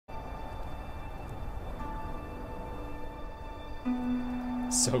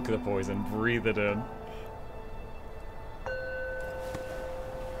Soak the poison, breathe it in.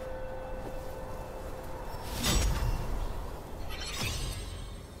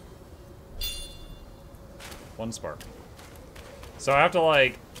 One spark. So I have to,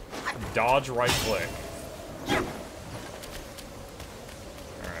 like, dodge right click. Alright.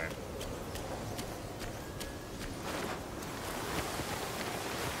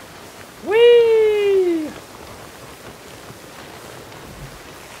 Whee!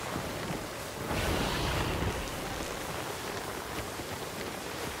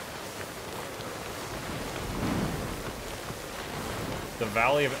 The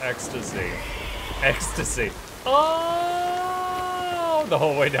Valley of Ecstasy. Ecstasy. Oh! The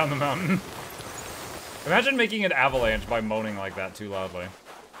whole way down the mountain. Imagine making an avalanche by moaning like that too loudly.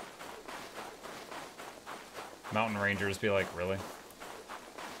 Mountain rangers be like, really?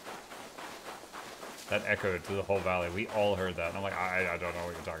 That echoed through the whole valley. We all heard that. And I'm like, I don't know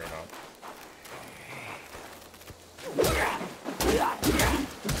what you're talking about.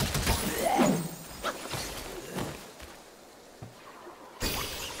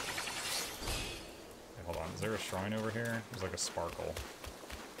 Wait, hold on. Is there a shrine over here? There's like a sparkle.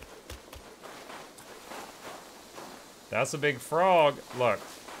 That's a big frog. Look,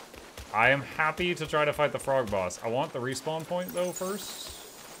 I am happy to try to fight the frog boss. I want the respawn point, though, first.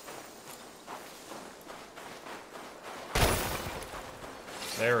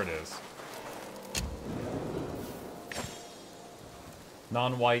 There it is.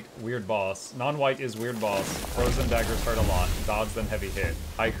 Non-white, weird boss. Non-white is weird boss. Frozen daggers hurt a lot. Dodge then heavy hit.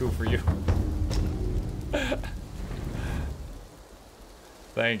 Haiku for you.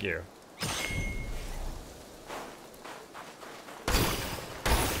 Thank you.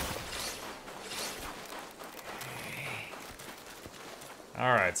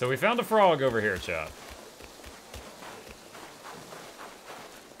 Alright, so we found a frog over here, chat.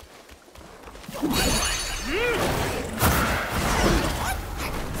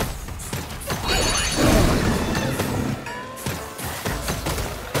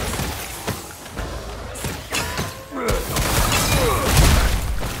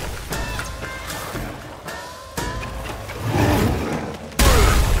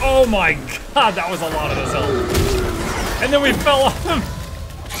 Oh my god, that was a lot of his health. And then we fell off him.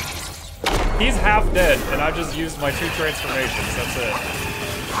 He's half dead, and I just used my 2 transformations, that's it.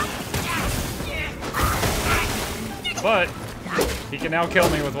 But, he can now kill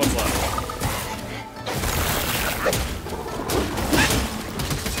me with what's left.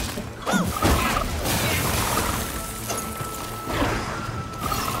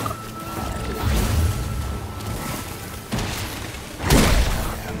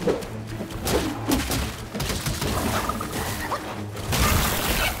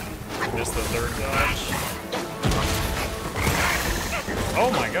 Missed the 3rd dodge. Oh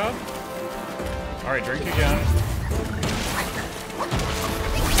my god. Alright, drink again.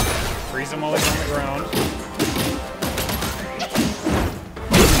 Freeze him while he's on the ground.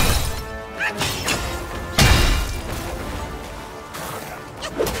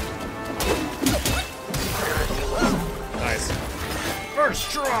 Nice.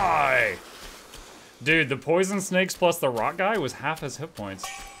 First try! Dude, the poison snakes plus the rock guy was half his hit points.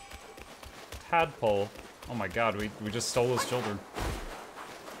 Tadpole. Oh my god, we just stole his children.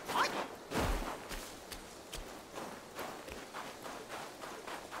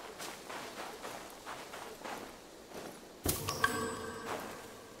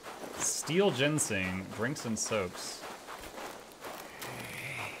 Steel ginseng, drinks and soaps.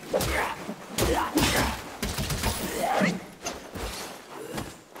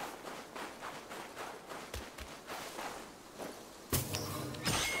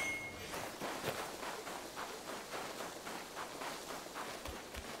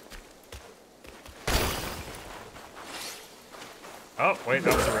 Oh, wait,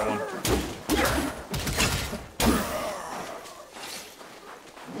 that was the real one.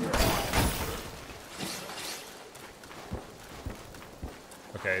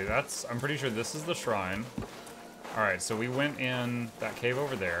 Okay, I'm pretty sure this is the shrine. Alright, so we went in that cave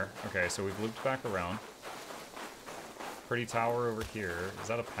over there. Okay, so we've looped back around. Pretty tower over here. Is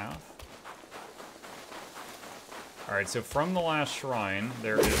that a path? Alright, so from the last shrine,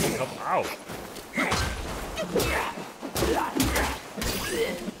 there is a couple... Ow!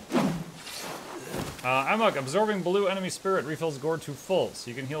 Amok, absorbing blue enemy spirit refills gourd to full, so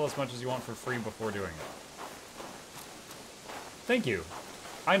you can heal as much as you want for free before doing it. Thank you.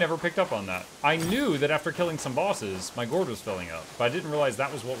 I never picked up on that. I knew that after killing some bosses, my gourd was filling up, but I didn't realize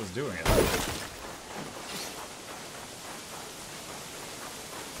that was what was doing it.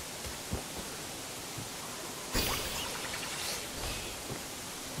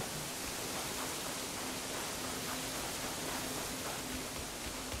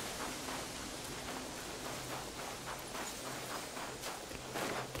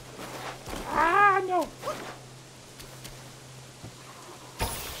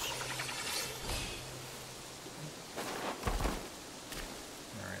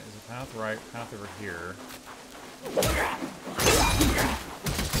 right, path over here.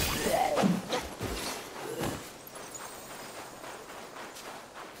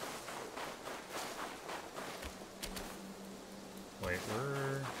 Wait,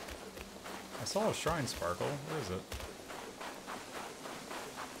 where... I saw a shrine sparkle. Where is it?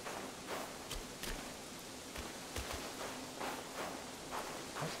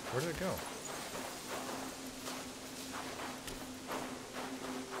 Where did it go?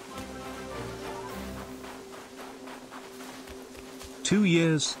 2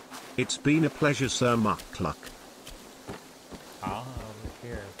 years. It's been a pleasure, Sir Mukluk. Ah, look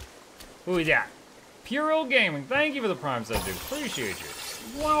here. Who is that? Pure Old Gaming. Thank you for the Prime sub, dude. Appreciate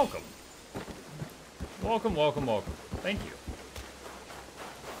you. Welcome. Welcome, welcome, welcome. Thank you.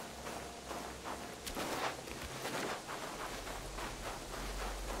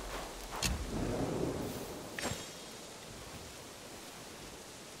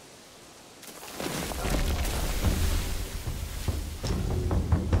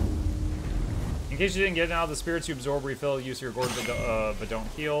 In case you didn't get it out, the spirits you absorb refill, use your gourd but don't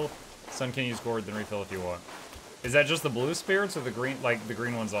heal. Sun can use gourd, then refill if you want. Is that just the blue spirits or the green, like the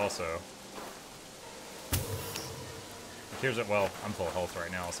green ones also? Here's it. Well, I'm full health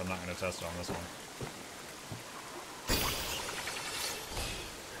right now, so I'm not going to test it on this one.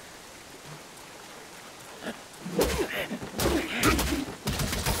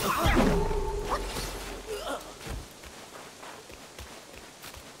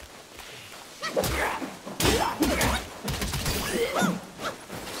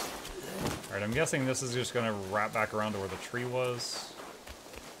 Alright, I'm guessing this is just going to wrap back around to where the tree was.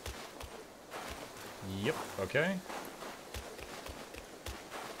 Yep, okay.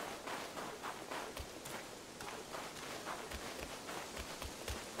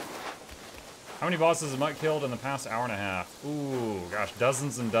 How many bosses has Mutt killed in the past hour and a half? Ooh, gosh,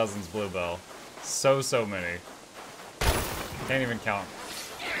 dozens and dozens, Bluebell. So many. Can't even count.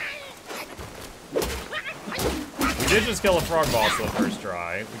 We did just kill a frog boss the first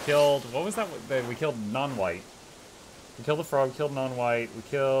try. We killed, what was that? We killed non-white. We killed the frog, killed non-white. We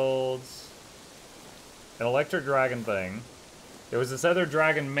killed an electric dragon thing. There was this other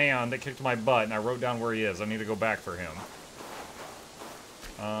dragon man that kicked my butt, and I wrote down where he is. I need to go back for him.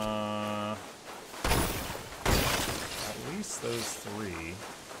 At least those three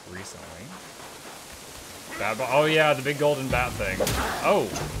recently. Oh yeah, the big golden bat thing. Oh,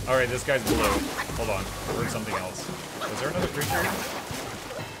 all right, this guy's blue. Hold on, I heard something else. Was there another creature here?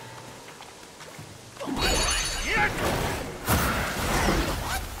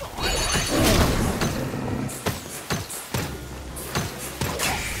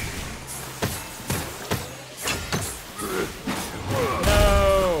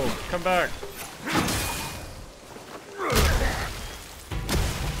 No, come back.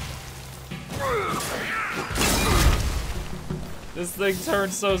 This thing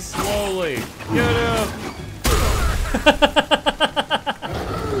turns so slowly. Get him!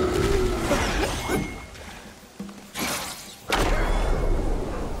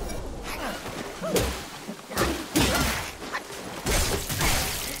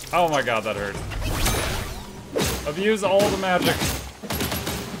 Oh my god, that hurt. Abuse all the magic.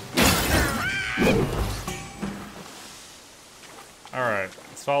 Alright,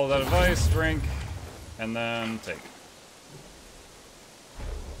 let's follow that advice, drink, and then take.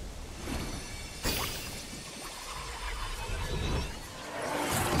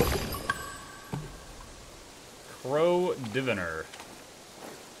 Crow Diviner.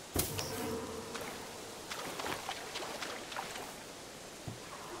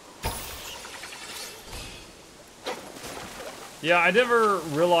 Yeah, I never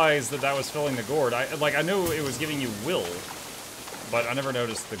realized that was filling the gourd. I knew it was giving you will, but I never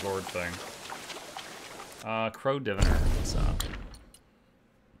noticed the gourd thing. Crow Diviner. What's up?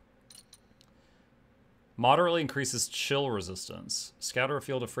 Moderately increases chill resistance. Scatter a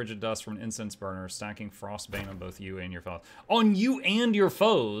field of frigid dust from an incense burner, stacking frostbane on both you and your foes. On you and your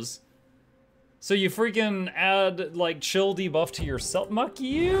foes? So you freaking add, like, chill debuff to yourself? Muck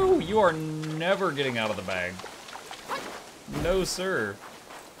you! You are never getting out of the bag. No, sir.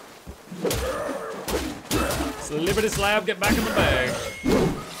 Slippity slab, get back in the bag.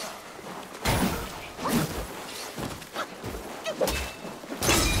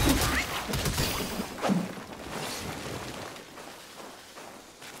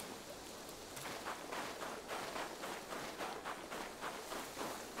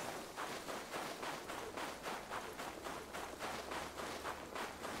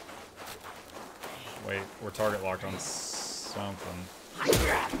 Wait, we're target locked on something.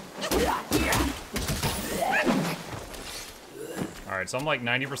 Alright, so I'm like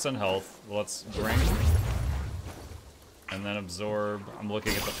 90% health. Let's drink. And then absorb. I'm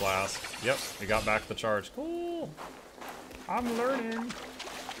looking at the flask. Yep, we got back the charge. Cool. I'm learning.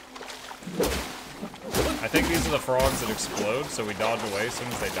 I think these are the frogs that explode, so we dodge away as soon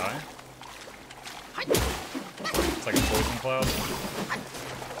as they die. It's like a poison cloud.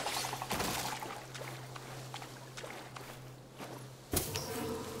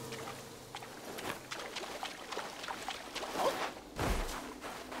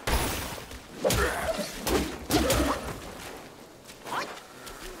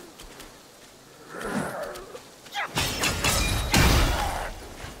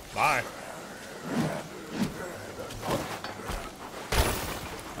 Bye.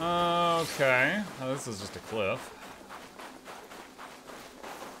 Okay. Oh, this is just a cliff.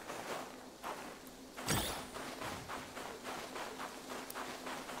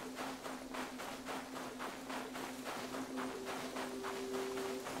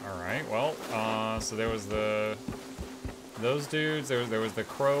 Alright, well, so there was those dudes, there was the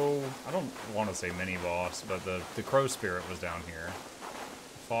crow, I don't want to say mini-boss, but the crow spirit was down here.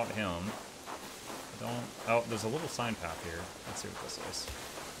 Fought him. Oh, there's a little sign path here. Let's see what this is.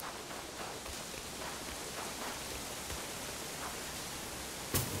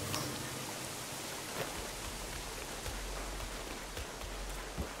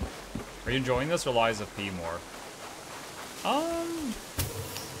 Are you enjoying this or Lies of P more?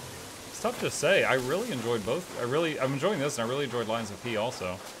 It's tough to say. I really enjoyed both. I'm enjoying this, and I really enjoyed Lies of P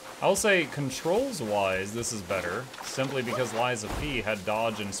also. I'll say controls-wise, this is better, simply because Lies of P had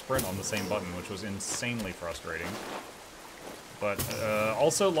dodge and sprint on the same button, which was insanely frustrating. But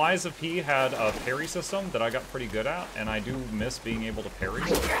also, Lies of P had a parry system that I got pretty good at, and I do miss being able to parry.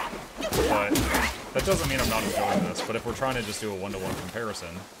 But that doesn't mean I'm not enjoying this. But if we're trying to just do a one-to-one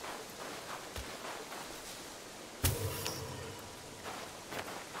comparison,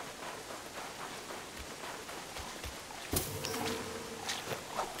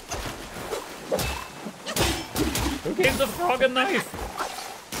 who gave the frog a knife?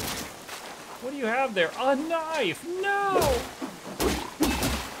 What do you have there? A knife! No!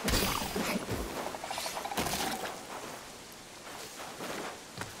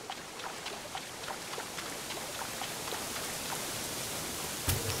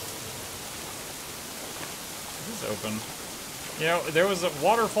 This is open. You know, there was a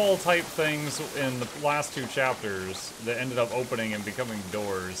waterfall type things in the last two chapters that ended up opening and becoming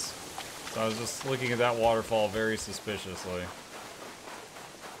doors. So I was just looking at that waterfall very suspiciously.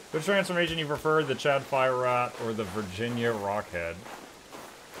 Which transformation you prefer, the Chad Fire Rat or the Virginia Rockhead?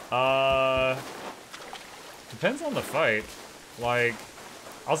 Depends on the fight. Like,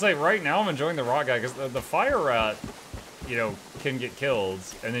 I'll say right now I'm enjoying the Rock guy, because the Fire Rat, you know, can get killed,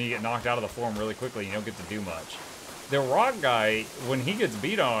 and then you get knocked out of the form really quickly and you don't get to do much. The Rock guy, when he gets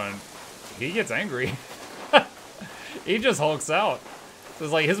beat on, he gets angry. He just hulks out. So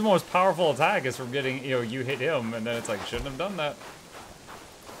it's like his most powerful attack is from getting, you know, you hit him, and then it's like, shouldn't have done that.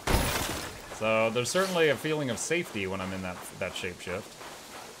 So there's certainly a feeling of safety when I'm in that shapeshift.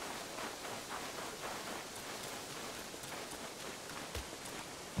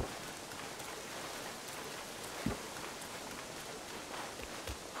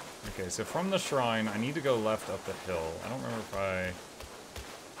 Okay, so from the shrine, I need to go left up the hill. I don't remember if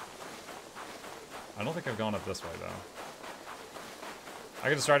I don't think I've gone up this way, though. I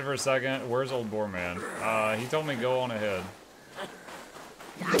get distracted for a second. Where's old boar man? He told me go on ahead.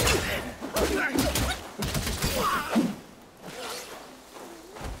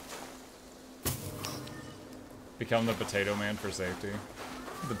 Become the potato man for safety.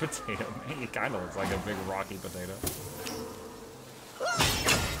 The potato man. He kind of looks like a big rocky potato.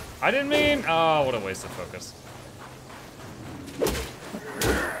 I didn't mean. Oh, what a waste of focus.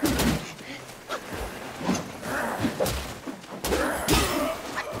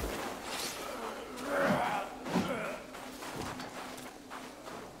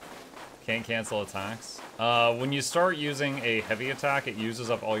 Can't cancel attacks. When you start using a heavy attack, it uses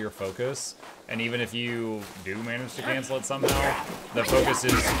up all your focus. And even if you do manage to cancel it somehow, the focus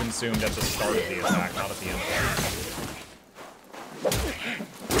is consumed at the start of the attack, not at the end of it.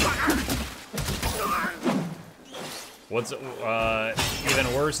 What's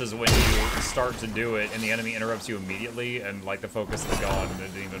even worse is when you start to do it and the enemy interrupts you immediately and like the focus is gone and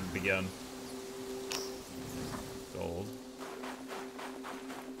it didn't even begin. Gold.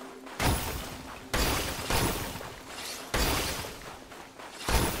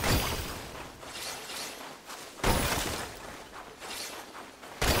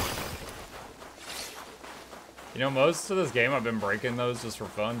 You know, most of this game I've been breaking those just for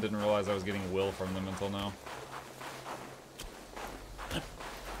fun. Didn't realize I was getting will from them until now.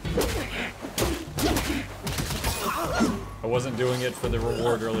 wasn't doing it for the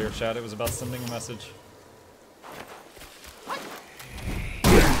reward earlier, chat. It was about sending a message.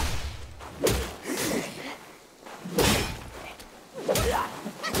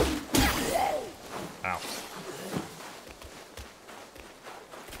 Ow.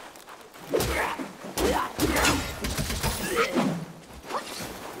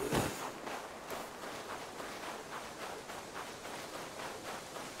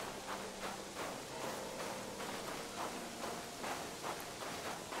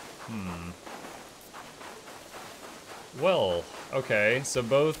 Well, okay, so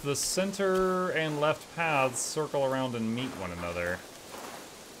both the center and left paths circle around and meet one another.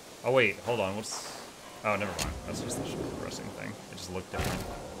 Oh wait, hold on, what's... Oh, never mind. That's just the pressing thing. It just looked different.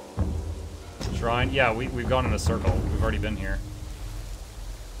 Shrine? Yeah, we've gone in a circle. We've already been here.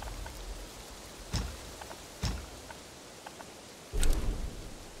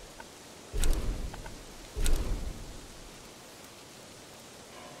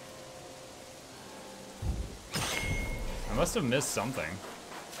 I must have missed something.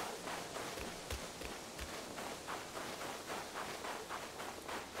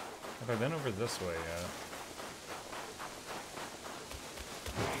 Have I been over this way yet?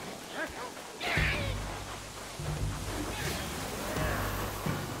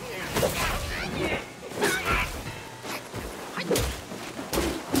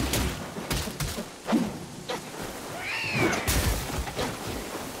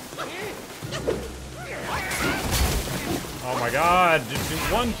 Oh my god,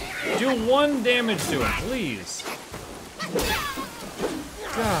 do one damage to him, please.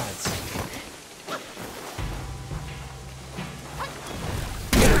 God.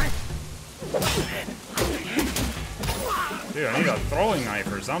 Dude, I need a throwing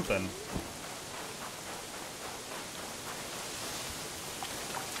knife or something.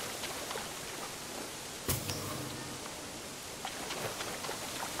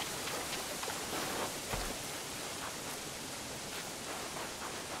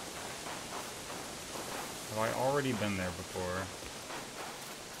 Have I already been there before?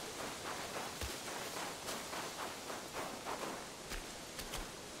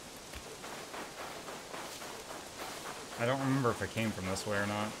 I don't remember if I came from this way or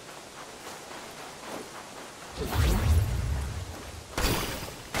not.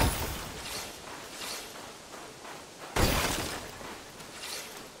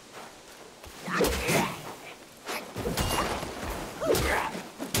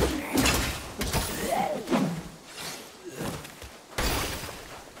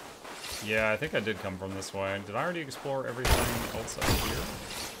 Yeah, I think I did come from this way. Did I already explore everything else out here?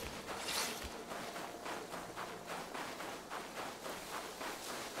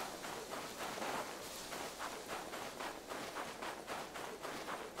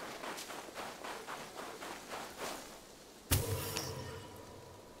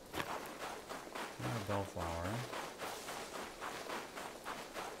 Bellflower.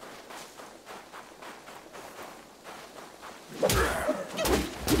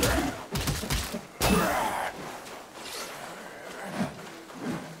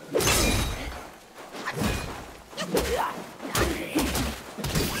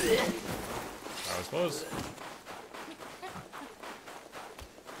 That was close.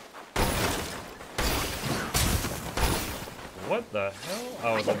 What the hell?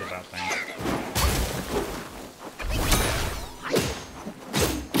 Oh, it's under that thing.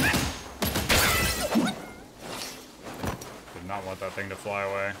 Did not want that thing to fly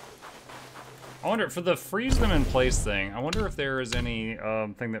away. I wonder, for the freeze them in place thing, I wonder if there is any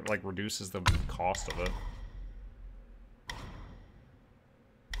thing that, like, reduces the cost of it.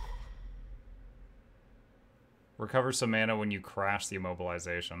 Recover some mana when you crash the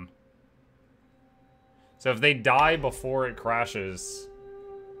immobilization. So if they die before it crashes,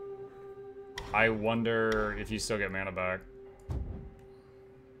 I wonder if you still get mana back.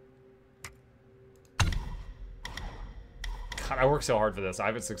 God, I worked so hard for this. I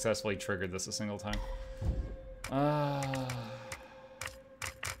haven't successfully triggered this a single time.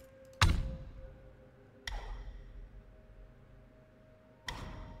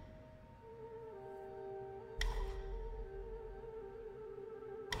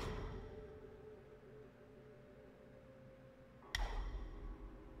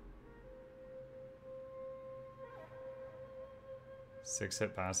 Six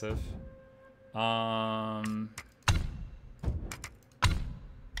hit passive.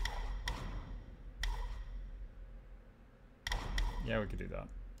 Yeah, we could do that.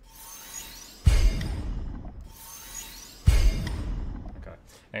 Okay,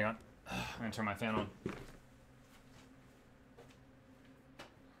 hang on. I'm gonna turn my fan on.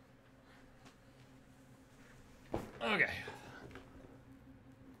 Okay.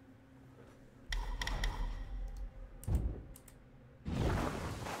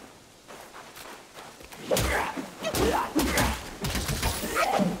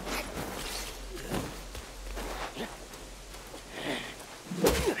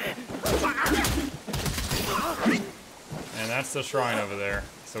 that's the shrine over there.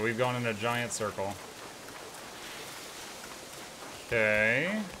 So we've gone in a giant circle.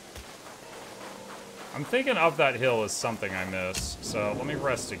 Okay. I'm thinking up that hill is something I missed, so let me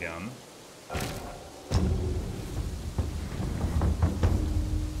rest again. Like,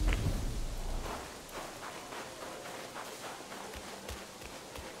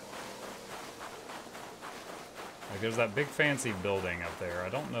 there's that big fancy building up there. I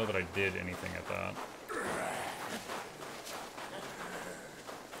don't know that I did anything at that.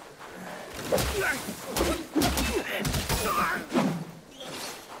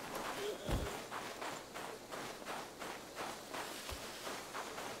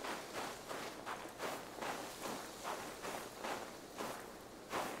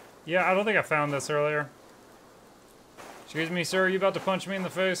 Yeah, I don't think I found this earlier. Excuse me, sir, are you about to punch me in the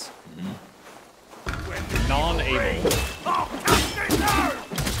face? Non-able.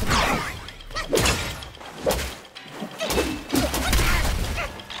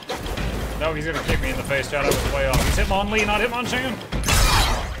 No, he's gonna kick me in the face, Chad. I was way off. He's Hitmonlee, not Hitmonchan.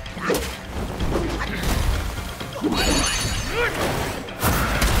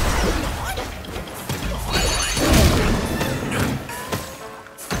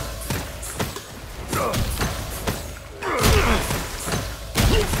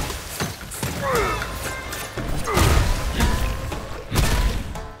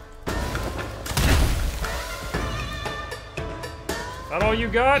 That all you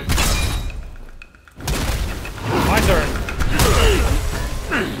got? My turn.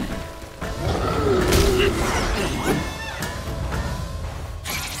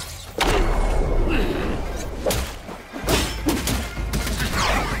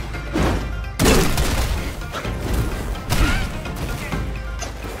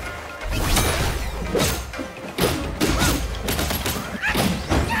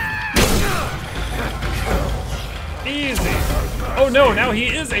 Easy. Oh no, now he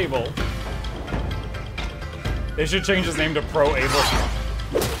is able. They should change his name to Pro Able.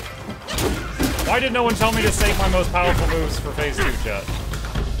 Why did no one tell me to save my most powerful moves for phase 2, chat?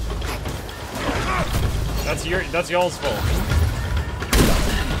 That's y'all's fault.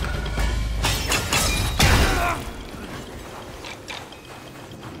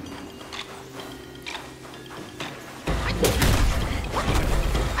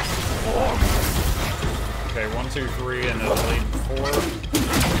 Okay, 1, 2, 3, and then lead 4.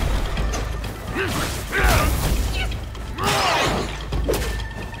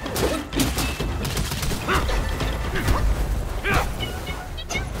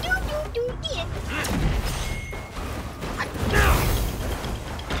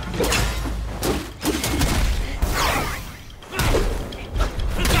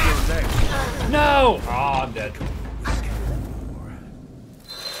 No! Aw, I'm dead.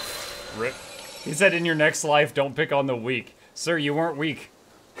 Rip. He said in your next life, don't pick on the weak. Sir, you weren't weak.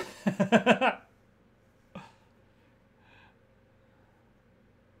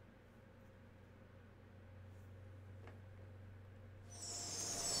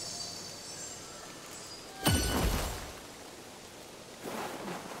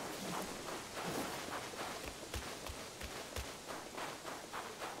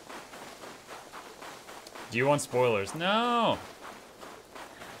 Do you want spoilers? No!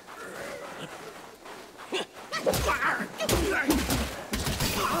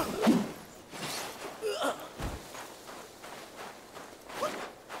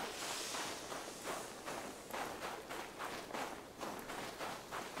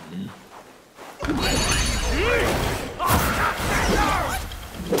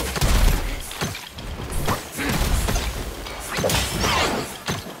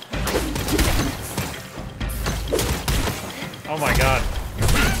 Oh my god.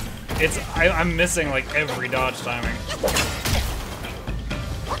 I'm missing like every dodge timing.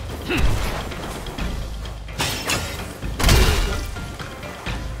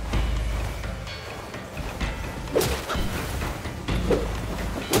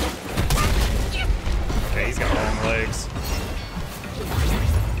 Okay, he's got long legs.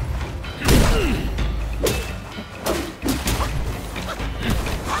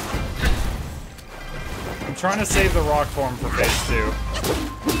 I'm trying to save the rock form for phase 2.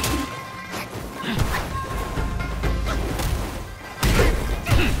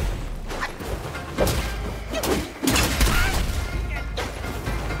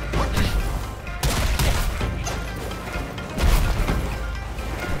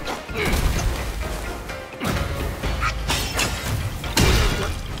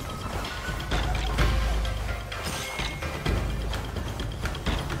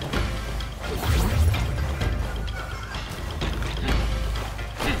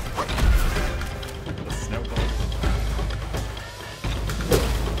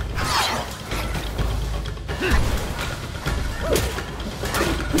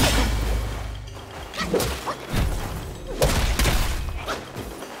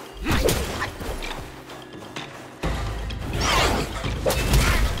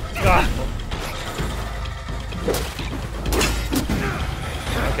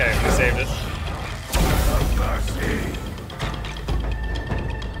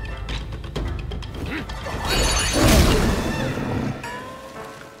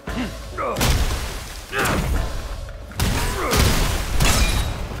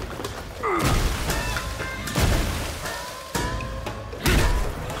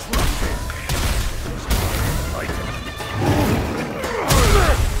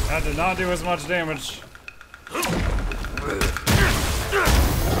 That did not do as much damage.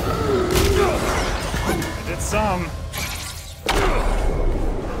 It did some.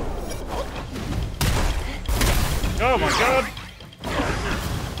 Oh my god!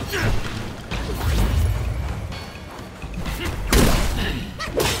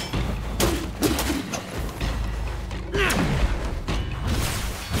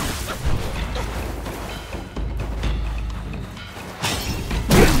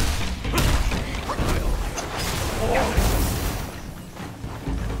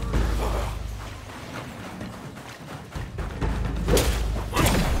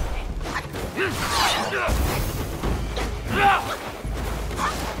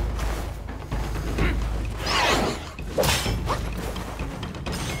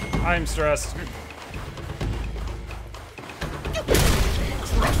 I'm stressed.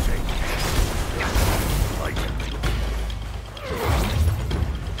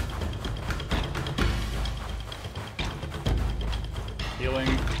 Healing.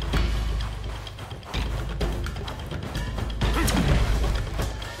 1,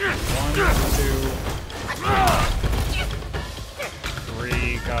 2,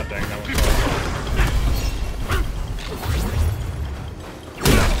 3. God dang, that one's hard.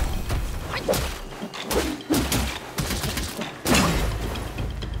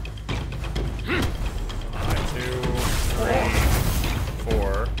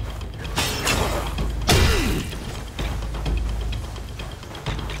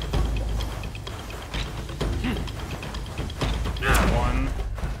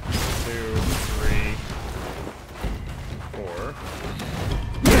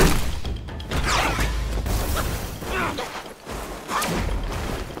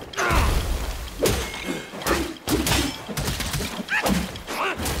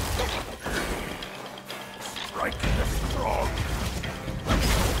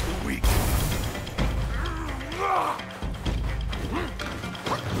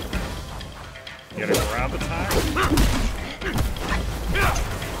 Get a grab attack.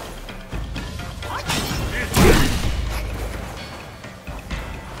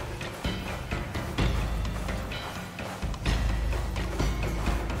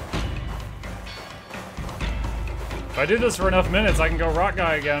 If I do this for enough minutes, I can go rock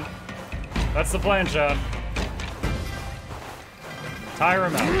guy again. That's the plan, Chad. Tire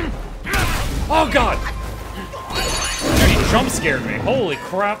him out. Oh god! Dude, he jump scared me. Holy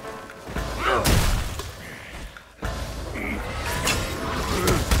crap.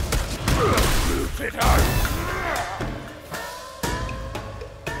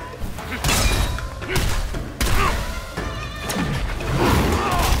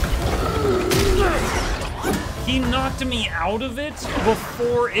 He knocked me out of it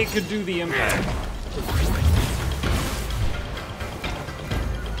before it could do the impact.